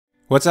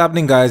What's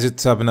happening guys,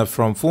 it's Abhinav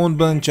from Phone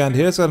Bunch and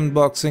here's our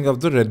unboxing of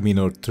the Redmi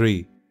Note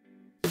 3.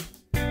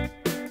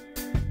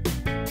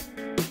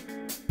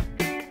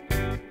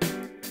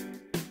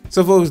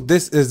 So folks,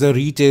 this is the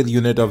retail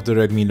unit of the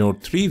Redmi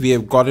Note 3. We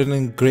have got it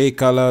in grey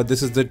color.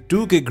 This is the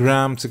 2GB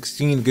RAM,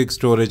 16GB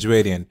storage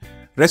variant.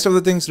 Rest of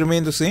the things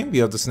remain the same. We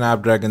have the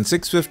Snapdragon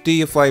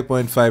 650, a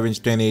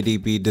 5.5-inch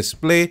 1080p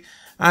display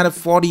and a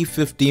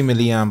 4050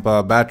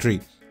 mAh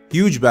battery.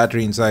 Huge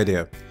battery inside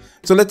here.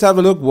 So let's have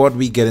a look what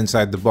we get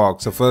inside the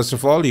box. So first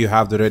of all, you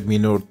have the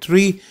Redmi Note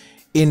 3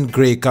 in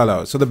grey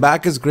color. So the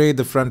back is grey,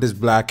 the front is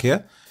black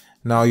here.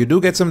 Now you do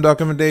get some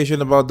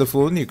documentation about the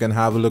phone. You can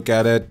have a look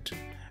at it.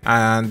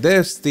 And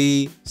there's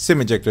the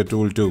SIM ejector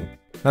tool too.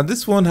 Now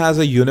this phone has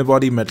a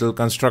unibody metal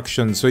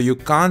construction, so you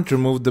can't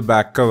remove the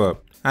back cover.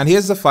 And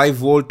here's the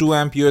 5V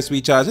 2A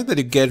USB charger that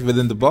you get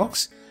within the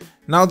box.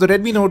 Now the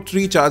Redmi Note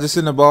 3 charges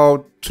in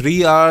about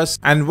 3 hours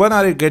and 1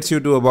 hour it gets you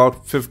to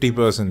about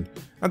 50%.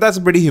 Now that's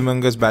a pretty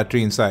humongous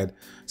battery inside.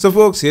 So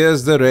folks,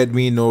 here's the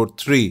Redmi Note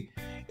 3.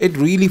 It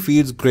really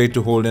feels great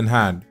to hold in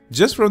hand.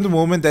 Just from the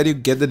moment that you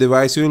get the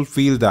device, you'll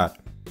feel that.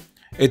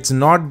 It's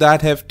not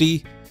that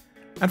hefty.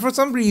 And for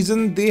some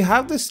reason, they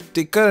have this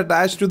sticker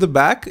attached to the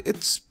back.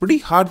 It's pretty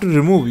hard to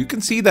remove. You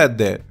can see that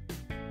there.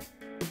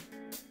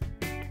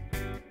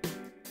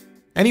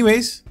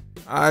 Anyways,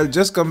 I'll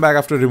just come back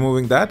after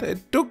removing that.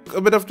 It took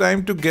a bit of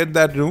time to get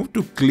that removed,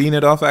 to clean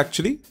it off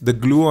actually, the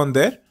glue on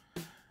there.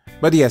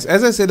 But yes,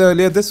 as I said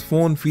earlier, this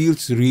phone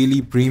feels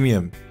really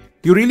premium.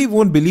 You really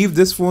won't believe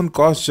this phone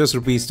costs just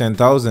Rs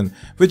 10,000,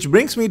 which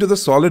brings me to the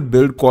solid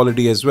build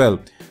quality as well.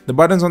 The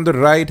buttons on the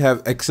right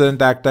have excellent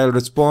tactile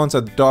response.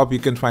 At the top you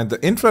can find the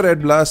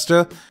infrared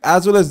blaster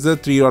as well as the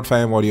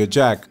 3.5mm audio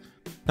jack.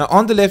 Now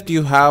on the left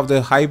you have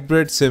the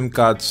hybrid SIM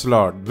card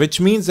slot,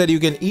 which means that you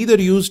can either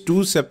use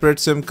 2 separate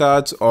SIM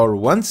cards or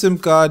 1 SIM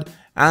card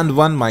and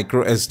 1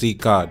 micro SD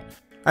card.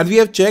 And we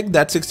have checked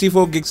that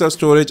 64GB of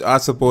storage are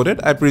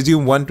supported. I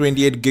presume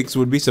 128GB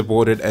would be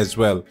supported as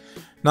well.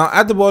 Now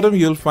at the bottom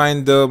you'll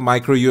find the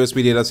micro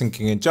USB data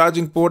syncing and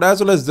charging port as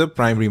well as the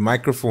primary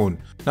microphone.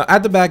 Now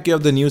at the back you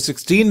have the new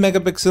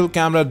 16MP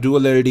camera,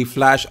 dual LED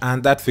flash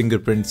and that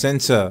fingerprint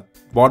sensor.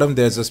 Bottom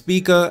there's a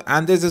speaker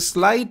and there's a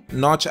slight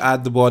notch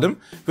at the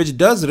bottom which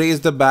does raise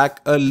the back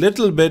a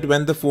little bit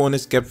when the phone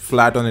is kept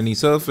flat on any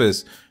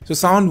surface. So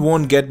sound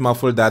won't get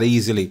muffled that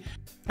easily.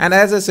 And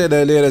as I said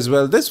earlier as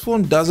well, this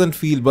phone doesn't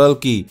feel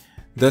bulky.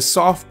 The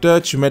soft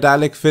touch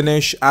metallic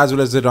finish as well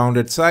as the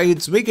rounded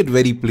sides make it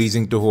very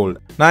pleasing to hold.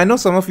 Now I know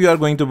some of you are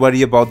going to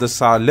worry about the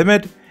SAR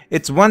limit.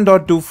 It's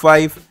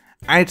 1.25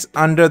 and it's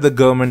under the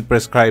government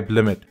prescribed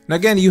limit. Now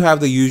again you have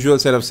the usual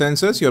set of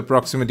sensors, your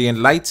proximity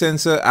and light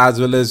sensor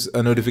as well as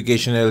a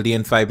notification LED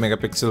and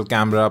 5MP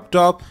camera up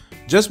top.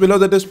 Just below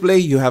the display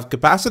you have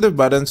capacitive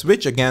buttons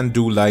which again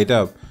do light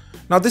up.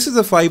 Now this is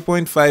a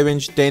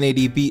 5.5-inch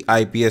 1080p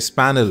IPS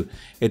panel.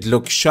 It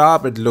looks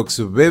sharp, it looks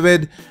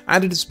vivid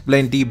and it is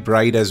plenty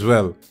bright as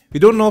well. We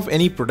don't know of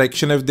any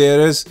protection if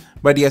there is,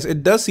 but yes,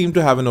 it does seem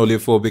to have an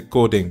oleophobic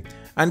coating.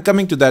 And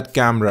coming to that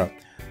camera,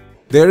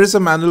 there is a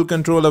manual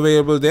control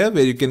available there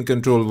where you can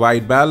control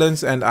white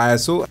balance and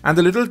ISO, and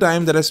the little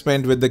time that I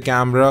spent with the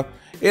camera,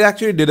 it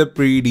actually did a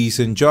pretty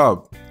decent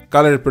job.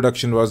 Color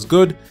reproduction was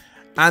good.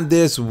 And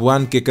there's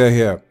one kicker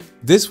here.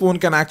 This phone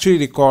can actually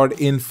record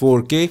in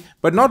 4K,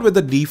 but not with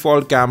the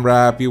default camera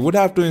app. You would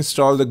have to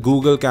install the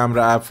Google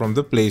camera app from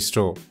the Play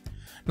Store.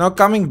 Now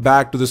coming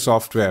back to the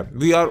software,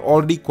 we are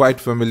already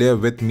quite familiar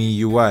with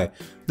MIUI.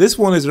 This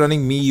phone is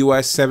running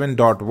MIUI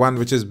 7.1,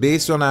 which is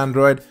based on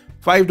Android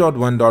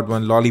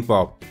 5.1.1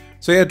 Lollipop.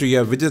 So here too, you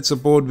have widget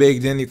support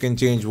baked in, you can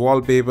change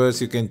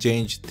wallpapers, you can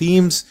change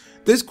themes.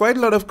 There's quite a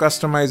lot of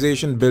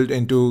customization built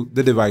into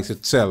the device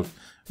itself.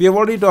 We have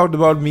already talked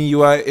about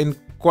MIUI in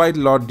quite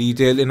a lot of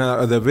detail in our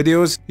other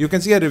videos. You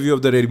can see a review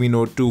of the Redmi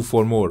Note 2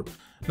 for more.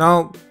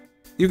 Now,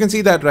 you can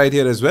see that right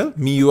here as well,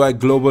 MIUI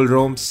Global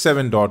ROM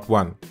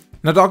 7.1.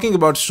 Now talking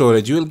about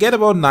storage, you will get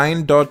about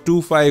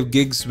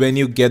 9.25GB when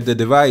you get the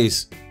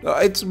device.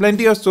 It's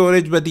plenty of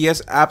storage, but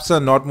yes, apps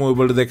are not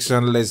movable to the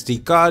external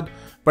SD card,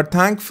 but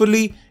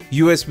thankfully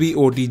USB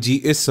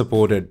OTG is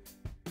supported.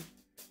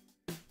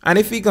 And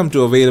if we come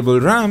to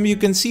available RAM, you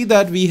can see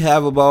that we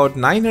have about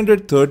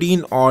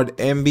 913 odd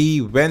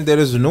MB when there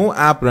is no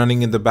app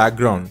running in the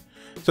background.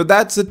 So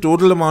that's the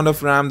total amount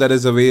of RAM that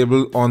is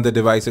available on the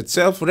device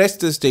itself.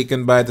 Rest is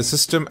taken by the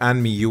system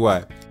and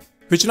MIUI.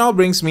 Which now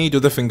brings me to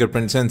the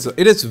fingerprint sensor.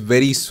 It is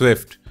very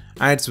swift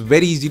and it's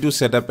very easy to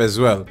set up as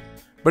well.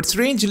 But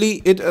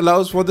strangely, it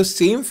allows for the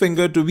same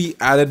finger to be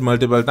added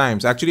multiple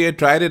times. Actually, I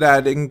tried it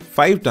adding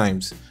 5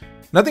 times.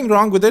 Nothing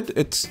wrong with it,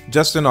 it's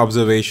just an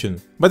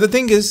observation. But the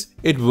thing is,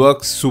 it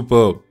works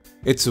superb.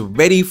 It's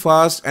very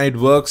fast and it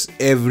works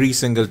every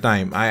single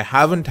time. I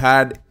haven't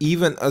had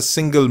even a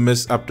single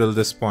miss up till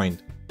this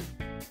point.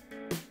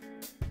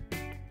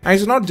 And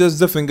it's not just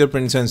the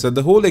fingerprint sensor,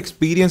 the whole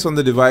experience on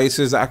the device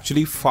is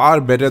actually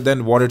far better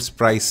than what its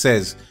price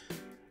says.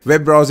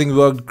 Web browsing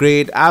worked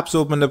great, apps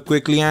opened up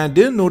quickly, and I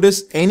didn't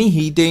notice any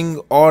heating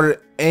or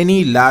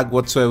any lag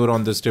whatsoever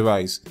on this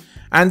device.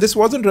 And this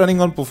wasn't running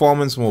on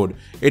performance mode,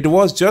 it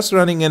was just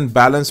running in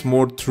balance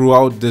mode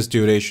throughout this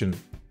duration.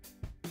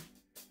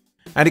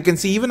 And you can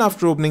see even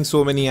after opening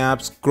so many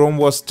apps, Chrome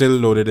was still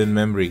loaded in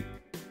memory.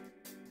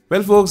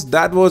 Well folks,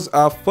 that was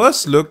our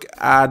first look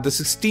at the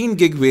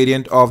 16GB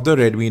variant of the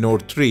Redmi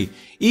Note 3.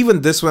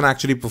 Even this one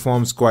actually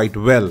performs quite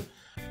well.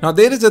 Now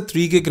there is a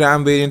 3GB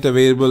RAM variant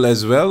available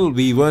as well.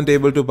 We weren't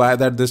able to buy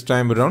that this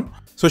time around.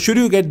 So should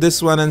you get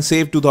this one and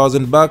save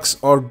 2000 bucks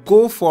or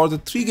go for the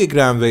 3GB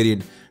RAM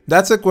variant?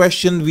 That's a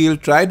question we'll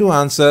try to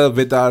answer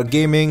with our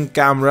gaming,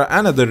 camera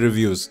and other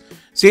reviews.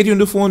 Stay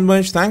tuned to Phone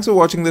Bunch. Thanks for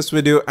watching this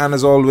video and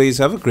as always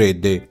have a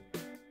great day.